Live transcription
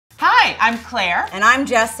I'm Claire. And I'm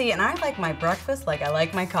Jessie, and I like my breakfast like I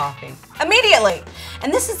like my coffee. Immediately!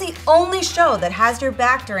 And this is the only show that has your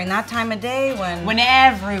back during that time of day when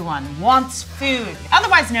everyone wants food,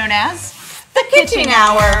 otherwise known as the Kitching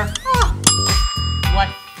Hour. Oh, what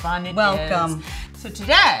fun it is. Welcome. So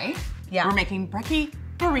today, we're making Brekkie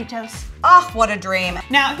Burritos. Oh, what a dream.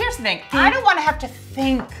 Now, here's the thing. I don't want to have to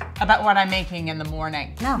think about what I'm making in the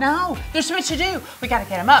morning. No, there's so much to do. We got to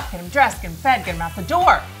get them up, get them dressed, get them fed, get them out the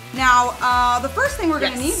door. Now, the first thing we're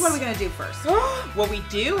going to need, what are we going to do first? Well, we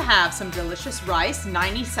do have some delicious rice,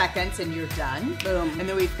 90 seconds and you're done. Boom. And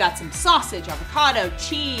then we've got some sausage, avocado,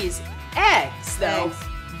 cheese, eggs, though. Eggs.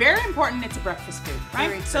 Very important, it's a breakfast food,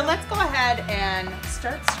 right? So let's go ahead and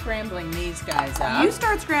start scrambling these guys up. You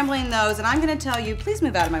start scrambling those, and I'm going to tell you, please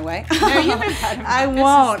move out of my way. No, you move out of my way. I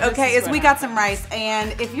won't. Okay, we got some rice,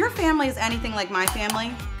 and if your family is anything like my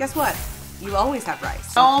family, guess what? You always have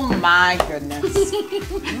rice. Oh my goodness.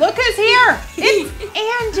 Look who's here. It's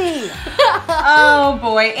Andy. Oh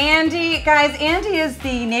boy, Andy. Guys, Andy is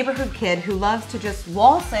the neighborhood kid who loves to just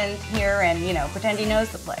waltz in here and, you know, pretend he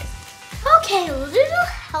knows the place. Okay, a little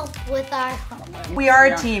help with our homework. We are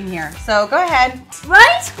a team here, so go ahead.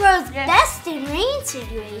 Rice grows best in rain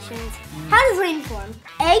situations. How does rain form?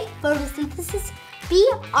 A, photosynthesis.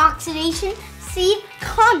 B, oxidation. C,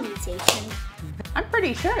 condensation. I'm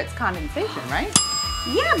pretty sure it's condensation, right?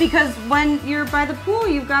 Yeah, because when you're by the pool,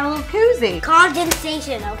 you've got a little koozie.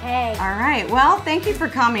 Condensation, okay. All right, well, thank you for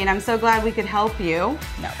coming. I'm so glad we could help you.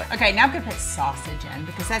 No, but okay, now I'm gonna put sausage in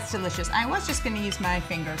because that's delicious. I was just gonna use my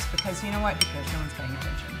fingers because you know what? Because no one's paying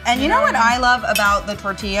attention. And you know what I love about the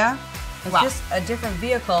tortilla? It's Wow. just a different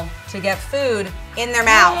vehicle to get food in their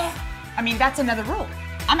mouth. I mean, that's another rule.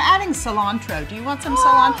 I'm adding cilantro. Do you want some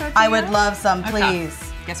cilantro? I would love some, please. Okay.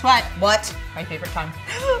 Guess what? What? My favorite time.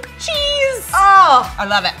 Cheese! Oh, I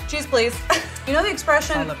love it. cheese, please. You know the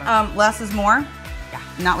expression, less is more? Yeah.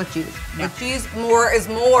 Not with cheese. No. With cheese, more is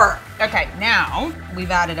more. Okay, now,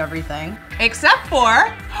 We've added everything. except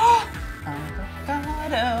for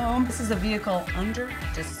avocado. This is a vehicle under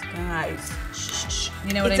disguise. Shh.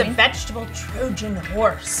 You know what It's I mean? a vegetable Trojan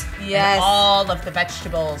horse. Yes. And all of the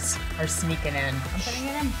vegetables are sneaking in. I'm putting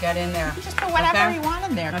it in. Get in there. You just put whatever Okay. you want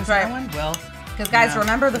in there. That's 'Cause right. No one will. Because guys, No,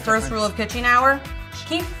 remember the it's first different. rule of Kitching Hour?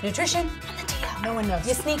 Keep nutrition on the DL. No one knows.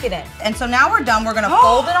 You sneak it in. And so now we're done. We're gonna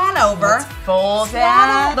fold it on over. Let's fold Swallow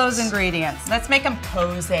that. those ingredients. Let's make them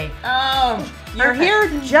posy. Oh, you're Perfect. here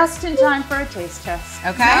just in time for a taste test.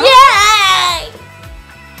 Okay? Yay!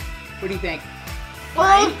 What do you think?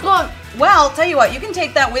 Oh, good. Well, tell you what, you can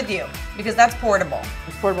take that with you because that's portable.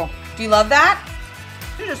 It's portable. Do you love that?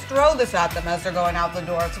 You just throw this at them as they're going out the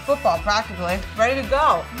door. It's a football practically. Ready to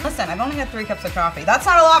go. Listen, I've only had 3 cups of coffee. That's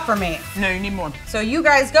not a lot for me. No, you need more. So you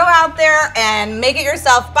guys go out there and make it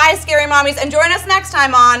yourself. Bye, Scary Mommies, and join us next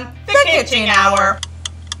time on The Kitching Hour.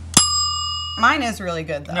 Mine is really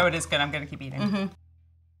good though. No, it is good. I'm gonna keep eating.